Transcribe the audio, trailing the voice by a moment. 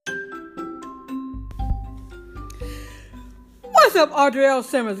What's up, Audrey L.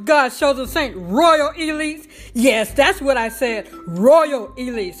 Simmons, God's chosen saint, royal elites? Yes, that's what I said, royal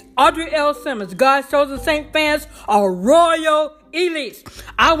elites. Audrey L. Simmons, God's chosen saint fans are royal elites.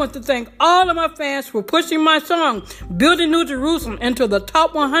 I want to thank all of my fans for pushing my song, Building New Jerusalem, into the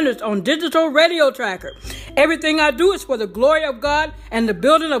top 100s on Digital Radio Tracker. Everything I do is for the glory of God and the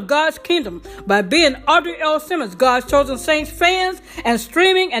building of God's kingdom. By being Audrey L. Simmons, God's chosen saints fans, and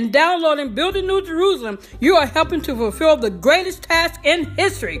streaming and downloading Building New Jerusalem, you are helping to fulfill the greatest task in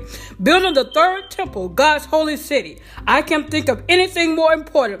history, building the third temple, God's holy city. I can't think of anything more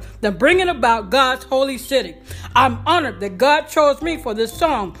important than bringing about God's holy city. I'm honored that God chose me for this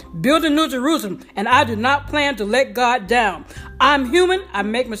song, Building New Jerusalem, and I do not plan to let God down. I'm human, I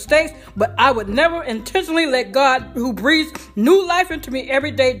make mistakes, but I would never intentionally let God, who breathes new life into me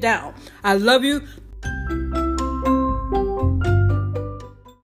every day, down. I love you.